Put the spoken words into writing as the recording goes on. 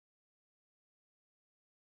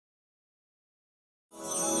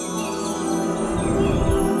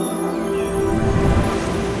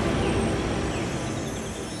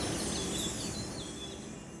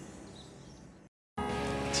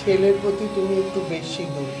ছেলের প্রতি তুমি একটু বেশি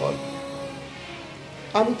দুর্বল।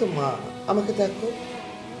 আমি তো মা, আমাকে দেখো,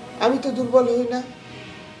 আমি তো দুর্বল হই না?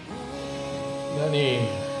 জানি,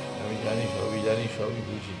 আমি জানি, সবই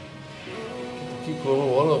বুঝি, কিন্তু কি করবো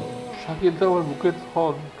বলো? শাকিল তো আমার বুকের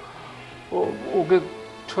ধন, ওকে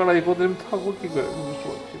ছাড়া এই কদিন থাকবো কি করে বুঝতে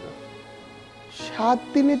পারছি না। 7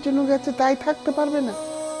 দিনের জন্য গেছে, তাই থাকতে পারবে না?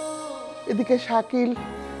 এদিকে শাকিল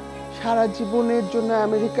সারা জীবনের জন্য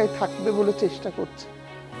আমেরিকায় থাকবে বলে চেষ্টা করছে,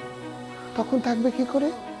 তখন থাকবে কি করে?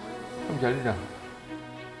 আমি জানি না,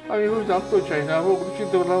 আমি এগুলো জানতেও চাই না। আমার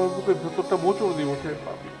চিন্তা করলাম আমার বুকের ভেতরটা মোচড় দিয়ে বসে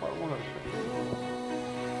পারবো না।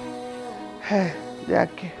 হ্যাঁ,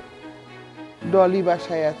 যাকে ডলি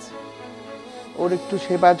বাসায় আছে, ওর একটু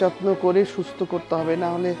সেবা যত্ন করে সুস্থ করতে হবে, না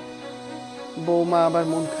হলে বৌমা আবার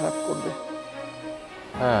মন খারাপ করবে।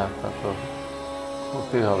 হ্যাঁ, তা তো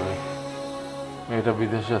করতেই হবে। মেয়েটা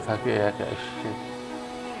বিদেশে থাকে, একা এসছে,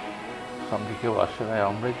 সঙ্গে কেউ আসে না,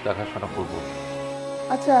 আমরাই দেখাশোনা করবো।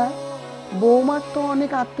 আচ্ছা, বৌমার তো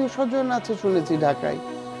অনেক আত্মীয় স্বজন আছে শুনেছি ঢাকায়,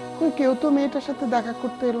 কেউ তো মেয়েটার সাথে দেখা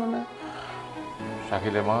করতে এলো না।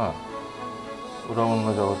 শাকিলের মা ওরা অন্য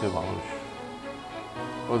জগতের মানুষ,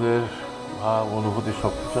 ওদের ভাব অনুভূতি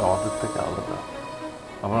সবকিছু আমাদের থেকে আলাদা।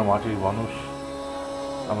 আমরা মাটির মানুষ,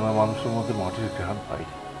 আমরা মানুষের মধ্যে মাটির ঘ্রাণ পাই,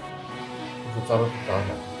 কিন্তু তারা তো তা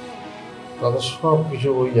না, তাদের সব কিছু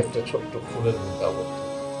ওই একটা ছোট্ট ফুলের মধ্যে আবদ্ধ।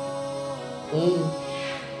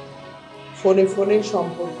 ফোনে ফোনে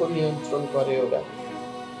সম্পর্ক নিয়ন্ত্রণ করে ওরা,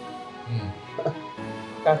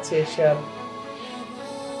 কাছে এসে আর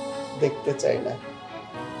দেখতে চায় না।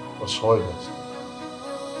 সবাই ব্যস্ত,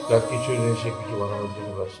 যার কিছুই নেই সে কিছু বানানোর জন্য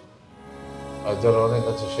ব্যস্ত, আর যারা অনেক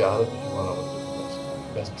আছে সে আরো কিছু বানানোর জন্য ব্যস্ত।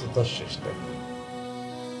 ব্যস্ততার শেষ নেই।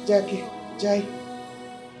 যাকে যাই,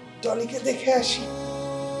 জলিকে দেখে আসি।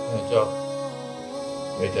 হ্যাঁ, যাও,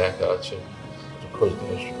 মেয়েটা একা আছে, একটু খোঁজ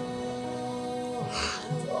নিয়ে এসো।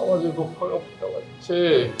 আমার যে খুব ফাঁকা লাগছে।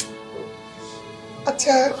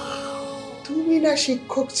 আচ্ছা, তুমি না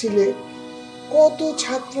শিক্ষক ছিলে, কত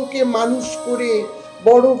ছাত্রকে মানুষ করে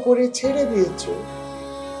বড় করে ছেড়ে দিয়েছো,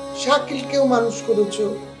 শাকিলকেও মানুষ করেছো,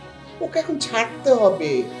 ওকে এখন ছাড়তে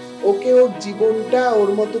হবে, ওকে ওর জীবনটা ওর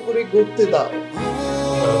মতো করে গড়তে দাও।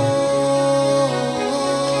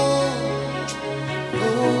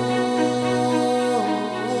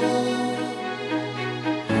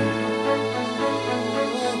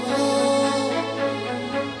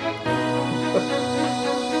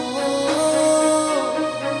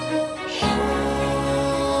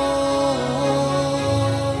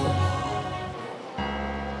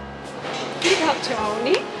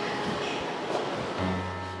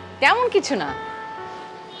 তেমন কিছু না।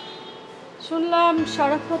 শুনলাম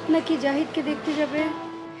শরাফত নাকি জাহিদকে দেখতে যাবে।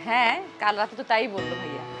 হ্যাঁ, কাল রাতে তো তাই বললো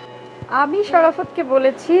ভাইয়া। আমি শরাফতকে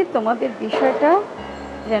বলেছি তোমাদের বিষয়টা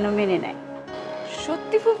যেন মেনে নেয়।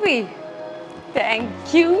 সত্যি ফুপি? Thank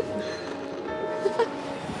you.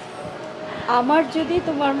 আমার যদি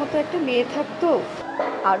তোমার মতো একটা মেয়ে থাকতো,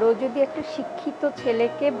 আরও যদি একটা শিক্ষিত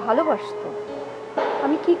ছেলেকে ভালোবাসতো,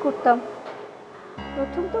 আমি কি করতাম?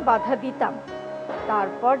 প্রথম তো বাধা দিতাম,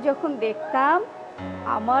 তারপর যখন দেখতাম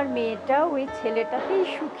আমার মেয়েটা ওই ছেলেটাতেই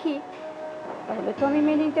সুখী, তাহলে তো আমি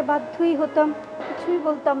মেনে নিতে বাধ্যই হতাম, কিছুই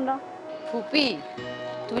বলতাম না। ফুপি,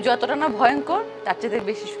 তুমি যতটা না ভয়ঙ্কর তার চেয়ে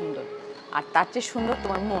বেশি সুন্দর, আর তার চেয়ে সুন্দর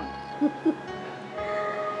তোমার মন।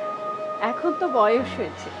 এখন তো বয়স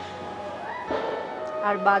হয়েছে,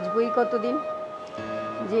 আর বাঁচবই কতদিন?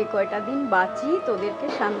 যে কয়টা দিন বাঁচি তোদেরকে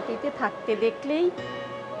শান্তিতে থাকতে দেখলেই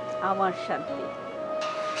আমার শান্তি।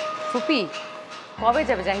 ফুপি, কবে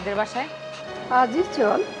যাবে জাহিদের বাসায়? আজই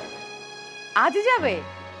চল। আজই যাবে?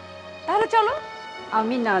 তাহলে চলো।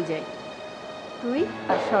 আমি না যাই, তুই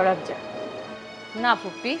আর সরাব যা। না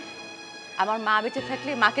ফুপি, আমার মা বেঁচে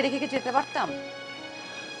থাকলে মাকে রেখে কি যেতে পারতাম?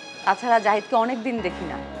 তাছাড়া জাহিদকে অনেক দিন দেখি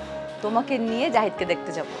না, তোমাকে নিয়ে জাহিদকে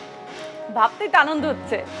দেখতে যাব, ভাবতেই তো আনন্দ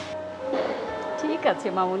হচ্ছে। ঠিক আছে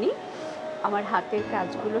মামুনি, আমার হাতের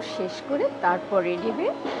কাজগুলো শেষ করে তারপর রেডি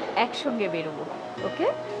হয়ে একসঙ্গে বেরোবো। ওকে?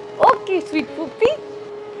 ওকে সুইট ফুপি।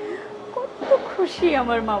 কত খুশি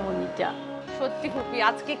আমার মামুনিটা। সত্যি ফুপি,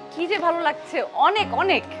 আজকে কি যে ভালো লাগছে, অনেক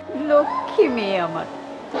অনেক। লক্ষ্মী মেয়ে আমার।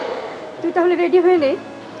 তুই তাহলে রেডি হয়ে নে।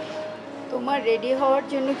 তোমার রেডি হওয়ার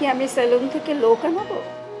জন্য কি আমি সেলুন থেকে লোক আনাবো?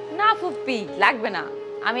 না ফুপি, লাগবে না,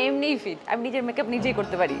 আমি এমনিই ফিট, আমি নিজের মেকআপ নিজেই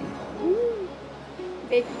করতে পারি।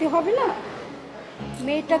 দেখতে হবে না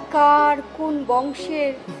মেয়েটা কার, কোন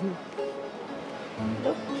বংশের।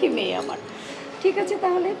 লক্ষ্মী মেয়ে আমার। ঠিক আছে,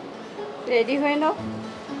 তাহলে রেডি হয়ে নাও।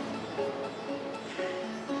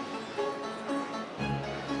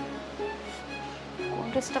 কোন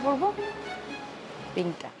ড্রেসটা পরবো?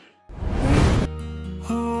 পিঙ্কটা।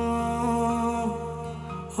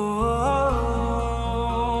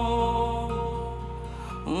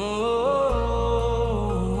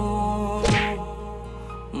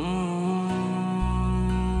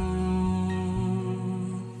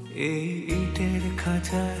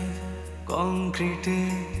 কংক্রিটে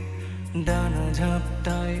ডানা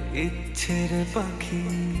ঝাপটায় ইচ্ছের পাখি,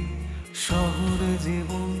 শহর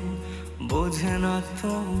জীবন বোঝে না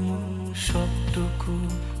তো সবটুকু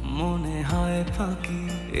মনে হয় ফাঁকি।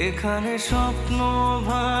 এখানে স্বপ্ন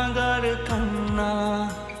ভাঙার কান্না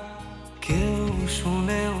কেউ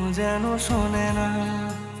শুনেও যেন শোনে না,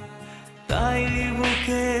 তাই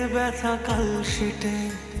বুকে ব্যথা কালশিটে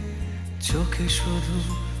চোখে শুধু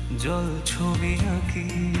জল ছবি আঁকি।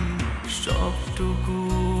 সবটুকু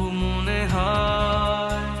মনে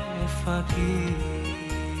হয় ফাঁকি।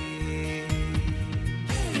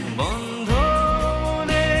 বন্ধ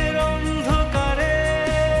মনের অন্ধকারে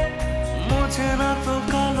মুছে না তো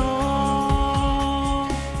কালো,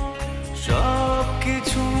 সব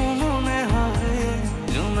কিছু মনে হয়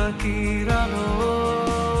জোনাকির আলো।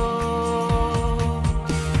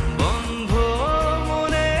 বন্ধ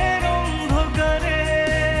মনের অন্ধকারে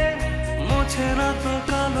মুছে না তো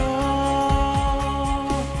কালো,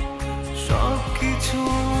 সব কিছু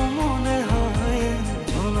মনে হয়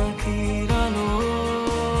জোনাকির আলো,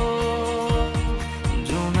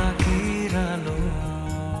 জোনাকির আলো।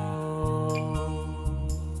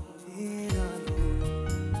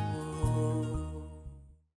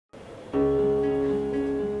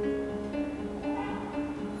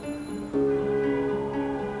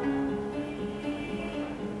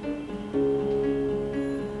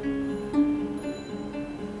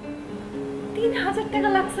 3000 টাকা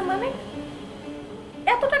লাগছে মানে?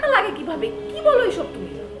 এত টাকা লাগে কিভাবে? কি বলো এসব তুমি?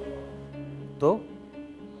 তো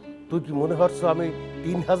তুই কি মনে করছো আমি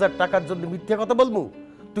 3000 টাকার জন্য মিথ্যা কথা বলবো?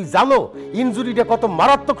 তুই জানো ইনজুরিটা কত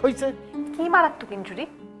মারাত্মক হয়েছে? কি মারাত্মক ইনজুরি?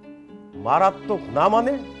 মারাত্মক না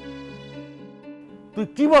মানে তুই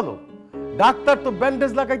কি বলো? ডাক্তার তো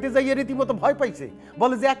ব্যান্ডেজ লাগাইতে যাইয়ে রীতিমতো ভয় পাইছে,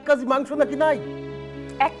 বলে যে 1 কেজি মাংস নাকি নাই।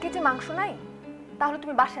 1 কেজি মাংস নাই? তাহলে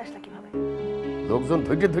তুমি বাসায় আসলা কিভাবে? লোকজন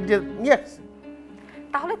ধৈর্য ধৈর্য নিয়ে আসছে।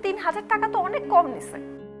 তাহলে 3000 টাকা তো অনেক কম নিছে।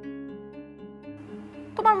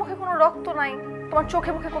 তোমার মুখে কোনো রক্ত নাই, তোমার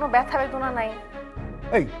চোখে মুখে কোনো ব্যথা বেদনা নাই।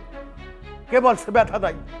 এই কে বলছে ব্যথা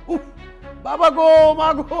নাই? উফ বাবা গো মা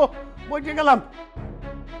গো, বইতে গেলাম।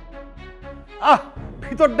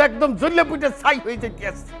 ভিতরটা একদম জ্বলে পুড়ে ছাই হয়ে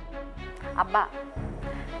যাচ্ছে। আব্বা,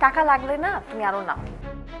 টাকা লাগলে না তুমি আরো নাও,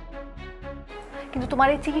 কিন্তু তোমার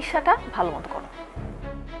এই চিকিৎসাটা ভালো মতো করো।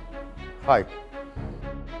 হয়,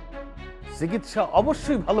 চিকিৎসা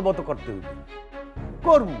অবশ্যই ভালো মতো করতে হইবে,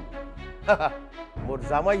 করব। মোর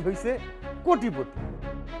জামাই হইছে কোটিপতি,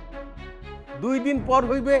 2 দিন পর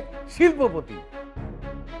হইবে শিল্পপতি।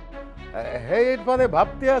 এর মানে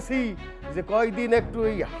ভাবতে আছি যে কয়দিন একটু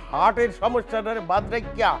এই হার্টের সমস্যাটার বাদ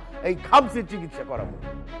রাখিয়া এই খামসির চিকিৎসা করাবো।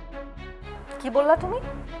 কি বললা তুমি?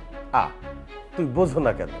 তুই বোঝো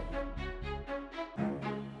না কেন?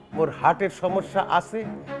 মোর হার্টের সমস্যা আছে,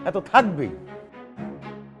 এত থাকবেই।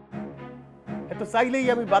 এত চাইলেই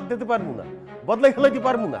আমি বাদ দিতে পারবো না, বদলাই ফেলাইতে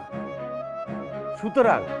পারবো না।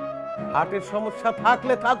 সুতরাং হার্টের সমস্যা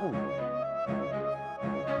থাকলে থাকুক।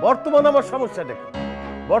 বর্তমান আমার সমস্যাটা কি?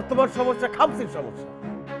 বর্তমান সমস্যা খামসির সমস্যা,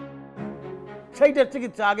 সেইটার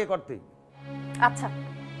চিকিৎসা আগে করতে। আচ্ছা,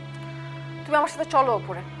 তুমি আমার সাথে চলো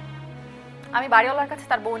উপরে, আমি বাড়িওয়ালার কাছে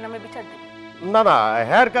তার বউয়ের নামে বিচার দিই। না না,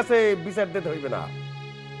 হ্যার কাছে বিচার দিতে হইবে না,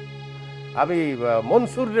 আমি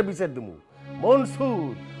মনসুরের বিচার দেব।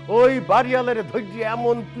 মনসুর ওই বাড়িওয়ালার ধৈর্য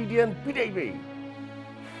এমন পিডিয়ান পিটাইবে।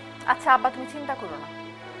 আচ্ছা আব্বা, তুমি চিন্তা করো না,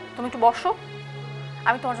 তুমি একটু বসো,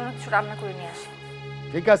 আমি তোমার জন্য কিছু রান্না করে নিয়ে আসি।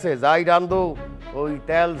 ঠিক আছে, যাই রান্ধো ওই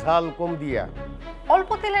তেল ঝাল কম দিয়া। অল্প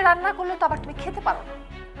তেলে রান্না করলে তো আবার তুমি খেতে পারো না।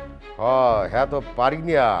 হ্যাঁ তো পারি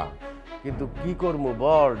না, কিন্তু কি করবো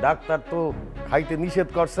বল, ডাক্তার তো খাইতে নিষেধ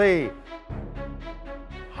করছে,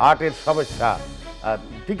 হার্টের সমস্যা।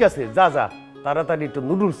 ঠিক আছে, যা যা তাড়াতাড়ি একটু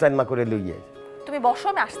নুডলস রান্না করে লইয়ে। তুমি বসো,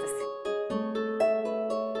 আমি আসতেছি।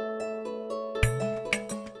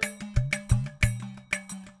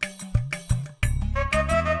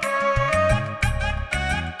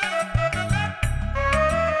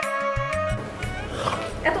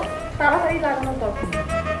 এত তাড়াতাড়ি লাগানোর দরকার নেই।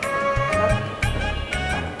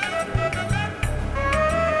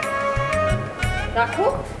 রাখো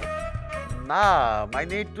না,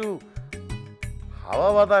 মানে একটু হাওয়া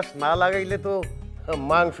বাতাস না লাগাইলে তো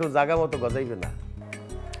মাংস জায়গা মতো গজাইবে না।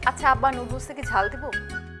 আচ্ছা আব্বা, নুডলসে কি ঝাল দিব?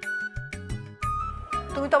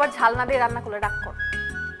 তুমি তো আবার ঝাল না দিয়ে রান্না করলে রাগ কর।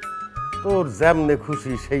 তোর যেমনে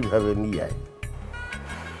খুশি সেইভাবে নিয়ে আয়।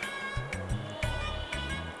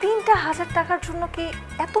 3000 টাকার জন্য কি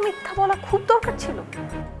এত মিথ্যা বলা খুব দরকার ছিল?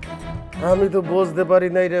 আমি তো বুঝতে পারি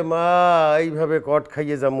নাই রে মা, এইভাবে কট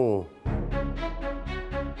খাইয়ে যামু।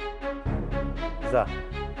 যা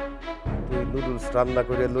তুই নুডলস রান্না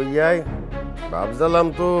করে লইয়াই। ভাবছিলাম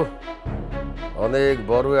তো অনেক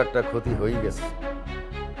বড় একটা ক্ষতি হয়ে গেছে।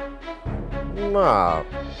 না,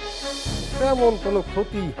 তেমন কোনো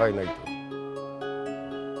ক্ষতি হয় নাই তো।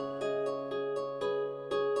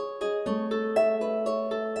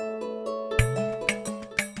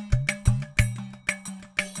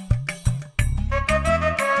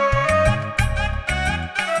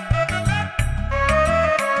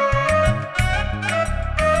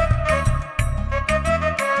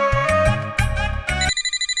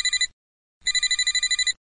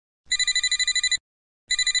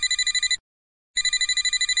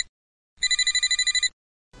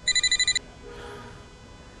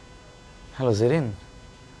 হ্যালো জেরিন,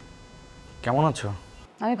 কেমন আছো?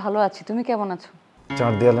 আমি ভালো আছি, তুমি কেমন আছো?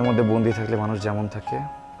 চার দেয়ালের মধ্যে বন্দি থাকলে মানুষ যেমন থাকে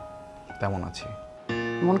তেমন আছি।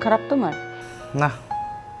 মন খারাপ তোমার? না,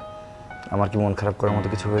 আমার কি মন খারাপ করার মতো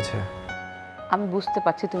কিছু হয়েছে? আমি বুঝতে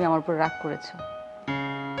পারছি তুমি আমার উপর রাগ করেছো।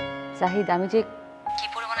 জাহিদ, আমি যে কি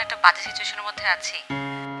পরিমাণে একটা বাজে সিচুয়েশনের মধ্যে আছি,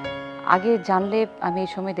 আগে জানলে আমি এই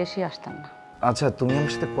সময় দেশে আসতাম না। আচ্ছা, তুমি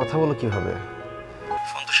আমার সাথে কথা বলো কিভাবে?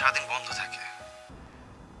 ফোন তো সারাদিন বন্ধ থাকে।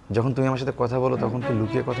 যখন তুমি আমার সাথে কথা বলো তখন কি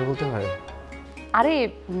লুকিয়ে কথা বলতে হয়? আরে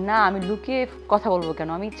না, আমি লুকিয়ে কথা বলবো কেন?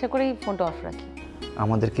 আমি ইচ্ছা করেই ফোনটা অফ রাখি।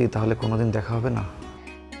 আমাদের কি তাহলে কোনোদিন দেখা হবে না?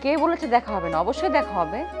 কে বলেছে দেখা হবে না? অবশ্যই দেখা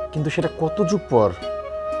হবে। কিন্তু সেটা কত যুগ পর,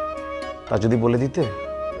 তা যদি বলে দিতে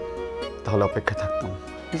তাহলে অপেক্ষা থাকতাম।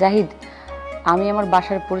 জাহিদ, আমি আমার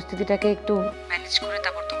বাসার পরিস্থিতিটাকে একটু ম্যানেজ করে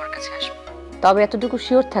তারপর তোমার কাছে আসবো। তবে এতটুকু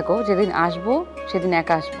শিওর থাকো, যেদিন আসবো সেদিন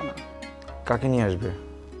একা আসবো না। কাকে নিয়ে আসবে?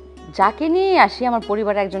 যাকে নিয়ে আসি আমার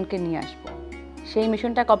পরিবারের একজনকে নিয়ে আসবো। সেই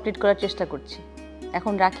মিশনটা কমপ্লিট করার চেষ্টা করছি।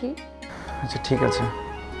 এখন রাখি। আচ্ছা ঠিক আছে,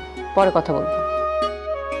 পরে কথা বলবো।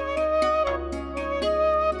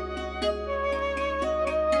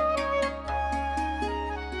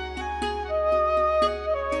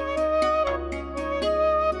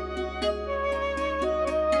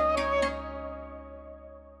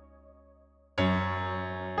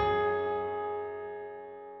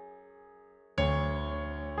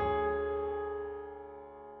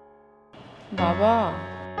 বাবা,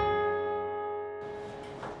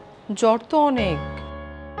 জ্বর তো অনেক,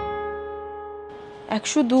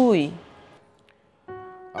 102।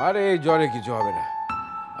 আরে এই জ্বরে কিছু হবে না,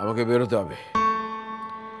 আমাকে বেরোতে হবে।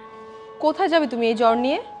 কোথায় যাবে তুমি এই জ্বর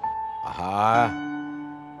নিয়ে? আহা,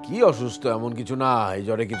 কি অসুস্থ এমন কিছু না, এই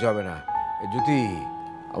জ্বরে কিছু হবে না। যদি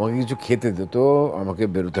আমাকে কিছু খেতে দে তো, আমাকে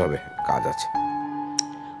বেরোতে হবে, কাজ আছে।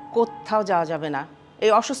 কোথাও যাওয়া যাবে না, এই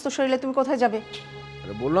অসুস্থ শরীরে তুমি কোথায় যাবে?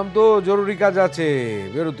 আরে বললাম তো জরুরি কাজ আছে,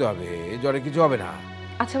 বেরোতে হবে, এই জ্বরে কিছু হবে না।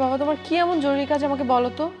 আচ্ছা বাবা, তোমার কি এমন জরুরি কাজ আমাকে বলো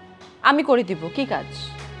তো, আমি করে দিব। কি কাজ?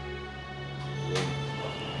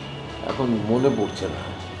 এখন মনে পড়ছে না।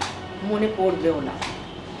 মনে পড়বেও না,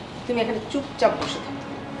 তুমি এখানে চুপচাপ বসে থাকো,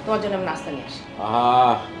 তোমার জন্য আমি নাস্তা নিয়ে আসি। আহা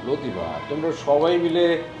লতিফা, তোমরা সবাই মিলে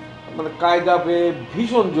মানে কায়দা পেয়ে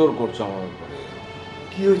ভীষণ জোর করছো আমার উপরে।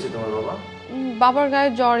 কি হয়েছে তোমার বাবা? বাবার গায়ে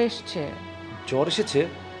জ্বর এসছে। জ্বর এসেছে?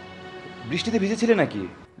 বৃষ্টিতে ভিজেছিলে নাকি?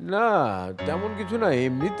 না তেমন কিছু না,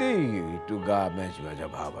 এমনিতেই একটু গা ম্যাচ ম্যাচা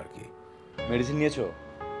ভাব আর কি। মেডিসিন নিয়েছো?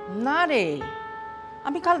 না রে,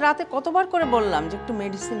 আমি কাল রাতে কতবার করে বললাম যে একটু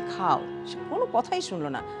মেডিসিন খাও, সে কোনো কথাই শুনলো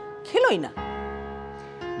না, খেলোই না।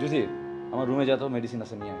 জ্যোতি, আমার রুমে যা তো, মেডিসিন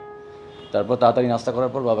আছে নিয়ে আয়। তারপর তাড়াতাড়ি নাস্তা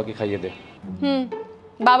করার পর বাবাকে খাইয়ে দে।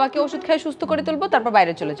 বাবাকে ওষুধ খাই সুস্থ করে তুলবো, তারপর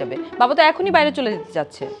বাইরে চলে যাবে। বাবা তো এখনই বাইরে চলে যেতে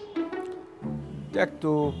যাচ্ছে। দেখ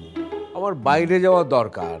তো, আমার বাইরে যাওয়া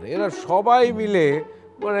দরকার, এরা সবাই মিলে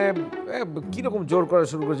মানে কিরকম জোর করা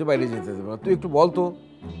শুরু করেছে বাইরে যেতে দেবে না। তুই একটু বল তো।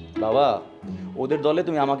 বাবা, ওদের দলে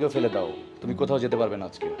তুমি আমাকেও ফেলে দাও, তুমি কোথাও যেতে পারবে না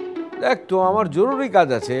আজকে। দেখ তো, আমার জরুরি কাজ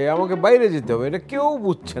আছে, আমাকে বাইরে যেতে হবে, এটা কেউ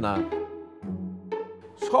বুঝছে না।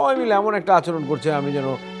 সবাই মিলে এমন একটা আচরণ করছে আমি যেন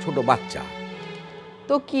ছোট বাচ্চা।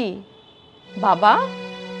 তো কি বাবা,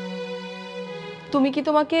 তুমি কি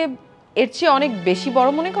তোমাকে এর চেয়ে অনেক বেশি বড়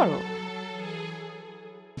মনে করো?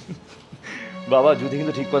 বাবা, জ্যোতি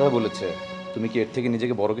কিন্তু ঠিক কথা বলেছে। তুমি কি এর থেকে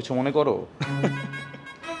নিজেকে বড় কিছু মনে করো?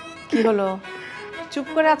 কি হলো, চুপ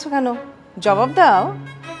করে আছো কেন? জবাব দাও।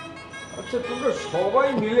 আচ্ছা, তোমরা সবাই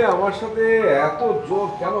মিলে আমার সাথে এত জোর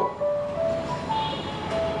কেন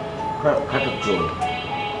খাটাচ্ছ?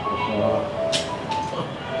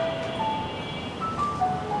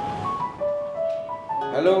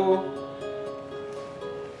 হ্যালো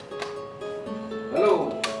হ্যালো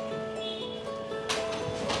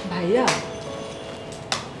ভাইয়া,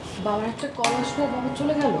 বাবার একটা কল আসলো, বাবা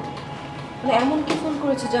চলে গেল। মানে এমন কি ফোন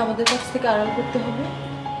করেছে যে আমাদের কাছ থেকে আড়াল করতে হবে?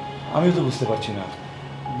 আমিও তো বুঝতে পারছি না,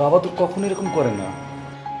 বাবা তো কখনো এরকম করে না।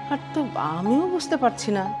 আর তো আমিও বুঝতে পারছি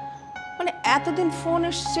না, মানে এতদিন ফোন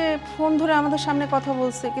এসছে, ফোন ধরে আমাদের সামনে কথা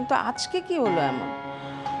বলছে, কিন্তু আজকে কি হলো এমন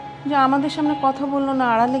যে আমাদের সামনে কথা বললো না,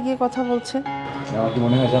 আড়ালে গিয়ে কথা বলছে? আমার কি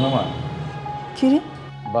মনে হয় জানো মা, কি রে?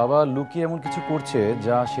 বাবা লুকিয়ে এমন কিছু করছে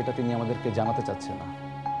যা সেটা তিনি আমাদেরকে জানাতে চাচ্ছে না।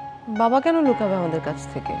 বাবা কেন লুকাবে আমাদের কাছ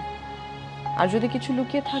থেকে? আর যদি কিছু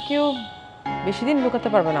লুকিয়ে থাকেও বেশি দিন লুকাতে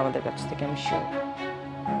পারবে না আমাদের কাছ থেকে, আমি শিওর।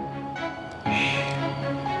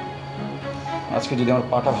 আজকে যদি আমার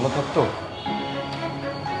পাটা ভালো থাকতো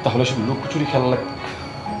তাহলে সব লুকোচুরি খেলা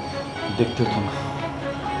দেখতে হতো না।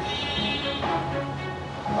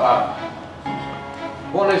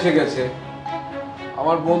 ফোন এসে গেছে,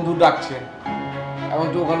 আমার বন্ধু ডাকছে, এখন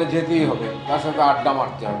তো ওখানে যেতেই হবে, তার সাথে আড্ডা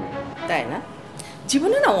মারতে হবে। তাই না?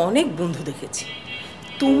 জীবনে না অনেক বন্ধু দেখেছি,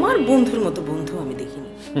 তোমার বন্ধুর মতো বন্ধু আমি দেখিনি।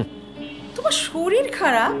 তোমার শরীর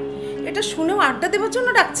খারাপ এটা শুনেও আড্ডা দেওয়ার জন্য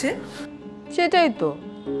ডাকছে? সেটাই তো,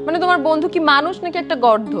 মানে তোমার বন্ধু কি মানুষ নাকি একটা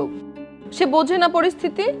গর্ধব? সে বোঝে না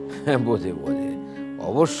পরিস্থিতি? হ্যাঁ বোঝে বোঝে,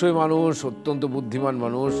 অবশ্যই মানুষ, অত্যন্ত বুদ্ধিমান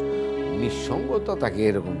মানুষ। নিঃসঙ্গতা তাকে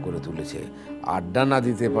এরকম করে তুলেছে। আড্ডা না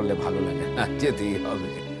দিতে পারলে ভালো লাগে না, যেতেই হবে।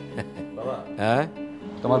 হ্যাঁ,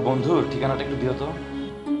 তোমার বন্ধুর ঠিকানাটা একটু দিও তো।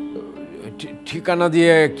 ঠিকানা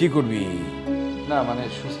দিয়ে কি করবি? না মানে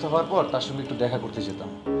সুস্থ হওয়ার পর তার সঙ্গে একটু দেখা করতে যেতাম।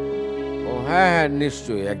 ও হ্যাঁ হ্যাঁ,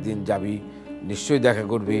 নিশ্চয়ই একদিন যাবি, নিশ্চয়ই দেখা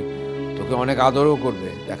করবি, তোকে অনেক আদরও করবে,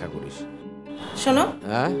 দেখা করিস। শোনো,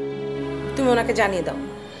 হ্যাঁ তুমি ওনাকে জানিয়ে দাও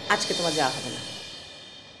আজকে তোমার যাওয়া হবে না।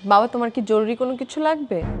 বাবা তোমার কি জরুরি কোনো কিছু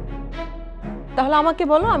লাগবে? তাহলে আমাকে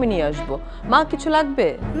বলো, আমি নিয়ে আসবো। মা কিছু লাগবে?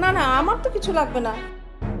 না না, আমার তো কিছু লাগবে না,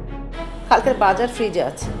 কালকের বাজার ফ্রিজে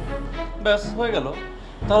আছে। ব্যাস হয়ে গেল।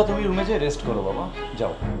 তাহলে তুমি রুমে যেয়ে রেস্ট করো বাবা,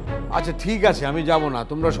 যাও। আচ্ছা ঠিক আছে, আমি যাব না।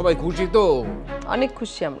 তোমরা সবাই খুশি তো? অনেক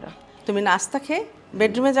খুশি আমরা। তুমি নাস্তা খেয়ে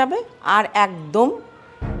বেডরুমে যাবে আর একদম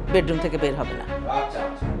বেডরুম থেকে বের হবে না। আচ্ছা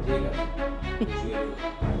আচ্ছা ঠিক আছে।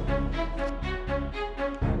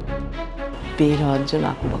 বের হওয়ার জন্য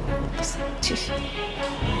আকুবাকু করতেছে।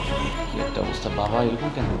 কি একটা অবস্থা, বাবা এরকম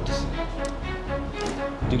কেন করতেছে?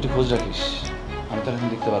 তুই একটু খোঁজ রাখিস, আমি তো এখন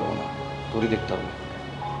দেখতে পারবো না, তোরই দেখতে হবে।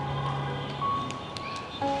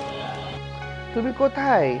 তুমি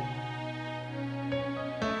কোথায়?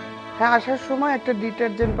 হ্যাঁ, আসার সময় একটা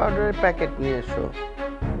ডিটারজেন্ট পাউডারের প্যাকেট নিয়ে এসো।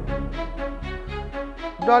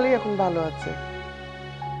 ডলি এখন ভালো আছে,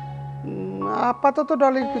 আপাতত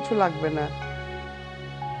ডলির কিছু লাগবে না।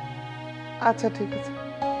 আচ্ছা ঠিক আছে।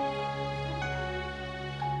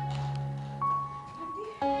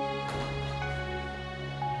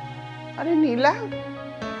 আরে নীলা,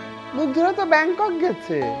 মুগ্ধরা তো ব্যাংকক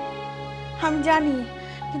গেছে। আমি জানি,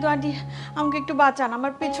 কিন্তু আন্টি আমাকে একটু বাঁচান।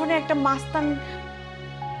 আমার পেছনে একটা মাস্তান,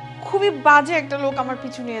 খুবই বাজে একটা লোক আমার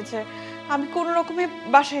পিছু নিয়েছে। আমি কোনো রকমে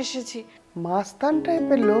বাসায় এসেছি। মাস্তান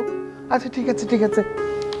টাইপের লোক? আচ্ছা ঠিক আছে ঠিক আছে,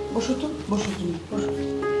 বসো তো, বসো তুমি, বসো,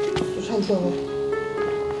 শান্ত হও।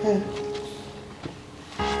 হ্যাঁ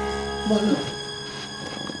বলো।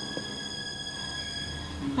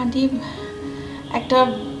 আন্টি, একটা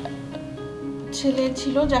ছেলে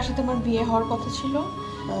ছিল যার সাথে আমার বিয়ে হওয়ার কথা ছিল,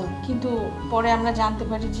 কিন্তু পরে আমরা জানতে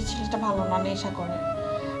পারি যে ছেলেটা ভালো না, নেশা করে।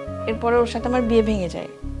 এরপরে ওর সাথে আমার বিয়ে ভেঙে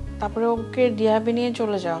যায়, তারপরে ওকে রিহাবে নিয়ে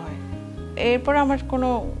চলে যাওয়া হয়। এরপরে আমার কোনো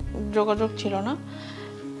যোগাযোগ ছিল না,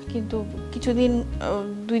 কিন্তু কিছুদিন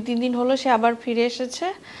 2-3 দিন হলো সে আবার ফিরে এসেছে।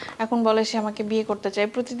 এখন বলে সে আমাকে বিয়ে করতে চায়,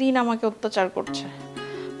 প্রতিদিন আমাকে অত্যাচার করছে,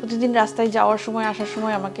 প্রতিদিন রাস্তায় যাওয়ার সময় আসার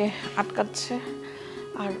সময় আমাকে আটকাচ্ছে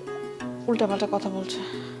আর উল্টাপাল্টা কথা বলছে।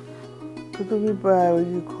 তো তুমি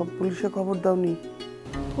পুলিশে খবর দাওনি?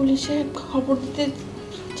 পুলিশে খবর দিতে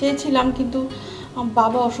চেয়েছিলাম, কিন্তু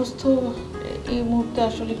বাবা অসুস্থ এই মুহূর্তে,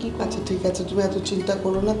 আসলে কি করব? আচ্ছা ঠিক আছে, তুমি এত চিন্তা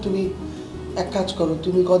করো না। তুমি এক কাজ করো,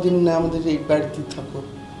 তুমি কদিন না আমাদের এই বাড়িতে থাকো।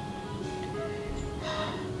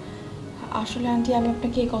 আসলে আন্টি আমি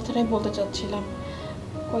আপনাকে এই কথাটাই বলতে চাচ্ছিলাম।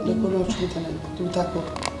 কোনো অসুবিধা নেই, তুমি থাকো,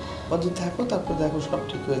 কদিন থাকো, তারপর দেখো সব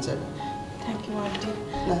ঠিক হয়ে যাবে। Thank you aunty.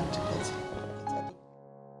 না ঠিক আছে।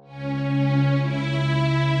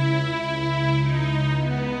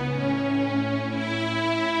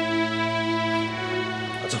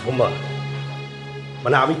 আচ্ছা বোমা,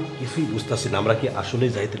 মানে আমি কিছুই বুঝতেছি না, আমরা কি আসলে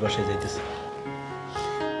জাহিদের বাসায় যাইতেছি?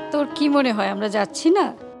 তোর কি মনে হয় আমরা যাচ্ছি না?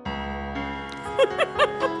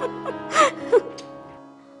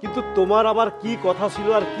 কিন্তু তোমার আবার কি কথা ছিল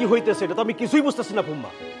আর কি হইতেছে এটা তো আমি কিছুই বুঝতেছি না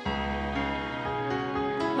বোমা।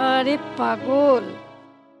 আরে পাগল,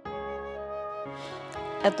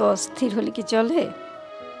 এত অস্থির হলে কি চলে?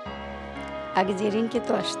 আগে জেরিনকে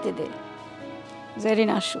তো আসতে দে,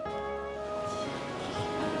 জেরিন আসুক।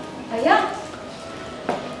 ভাইয়া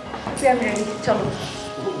চলো।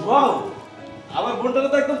 ওয়াও, আমার বোনটাকে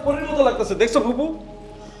তো একদম পরীর মতো লাগতেছে, দেখছো ফুপু?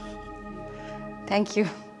 Thank you.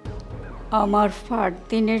 আমার ফাট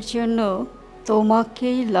দিনের জন্য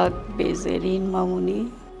তোমাকেই লাগবে জেরিন মামুনি।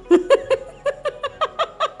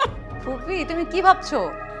 ফুপি তুমি কি ভাবছো?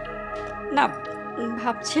 না,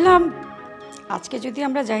 ভাবছিলাম আজকে যদি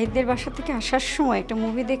আমরা জাহিদদের বাসা থেকে আসার সময় একটা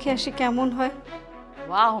মুভি দেখে আসি কেমন হয়?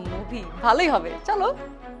 ওয়াও, মুভি ভালোই হবে, চলো।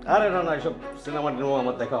 আরে না না, এসব সিনেমা টিনেমা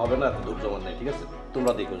আমার দেখা হবে না, এত ধৈর্য আমার নেই, ঠিক আছে?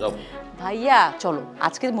 তোমরা দেখো, যাও। ভাইয়া চলো,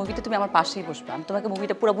 আজকের মুভিটা তুমি আমার পাশেই বসবে, আমি তোমাকে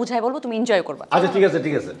মুভিটা পুরো বুঝাই বলবো, তুমি এনজয় করবা। আচ্ছা ঠিক আছে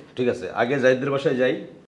ঠিক আছে ঠিক আছে, আগে জাহিদদের বাসায় যাই,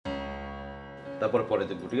 তারপর পরে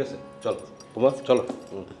দেখবো, ঠিক আছে? চলো তোমার, চলো।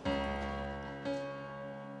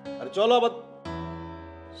 আরে চলো আবার।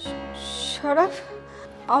 শরাফ,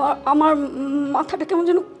 আমার মাথাটা কেমন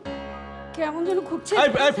যেন ঘুরছে।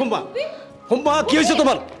 এই ফুম্বা, ফুম্বা কি হয়েছে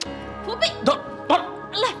তোমার? ফুপি,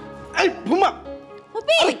 এই ফুম্বা,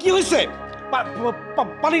 ফুপি, আরে কি হয়েছে?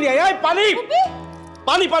 পানি নিয়ে আয়, পানি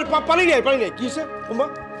পানি পানি নিয়ে আয়, পানি নিয়ে। কি হয়েছে ফুম্বা?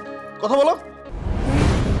 কথা বলো।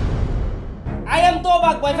 আই এম তো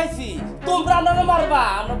বাগ ভাই পাইছি, তোমরা আমরা মারবা,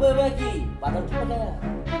 আমরা বইবা কি বাধা উঠবে না?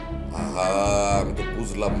 আমি তো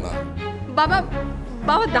বুঝলাম না।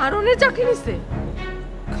 বাবা দারুণের চাকরি নিছে।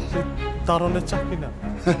 দারুণের চাকরি না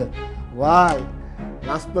ভাই,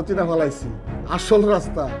 রাস্তা চিনা ফলাইছি, আসল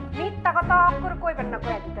রাস্তা। মিথ্যা কথা অক্ষর কইবেন না,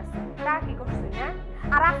 কইয়া দিতেছে। তা কি করছিস না?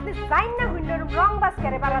 আর আপনি যাইন না হইল রং বাস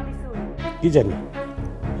করে বাড়া দিছু। কি জানি।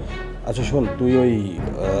 আচ্ছা শোন, তুই ওই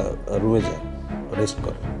রুমে যা, রেস্ট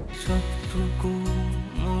কর। সবটুকু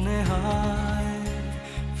মনে হয়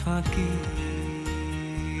ফাঁকি,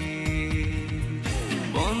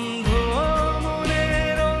 বন্ধ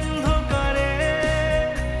মনের অন্ধকারে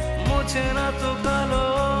মোছে না তো কালো,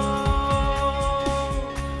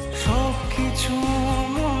 সব কিছু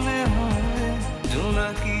মনে হয়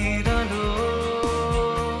জোনাকির আলো,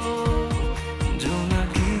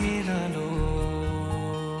 জোনাকির আলো,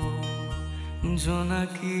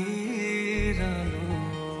 জোনাকির আলো।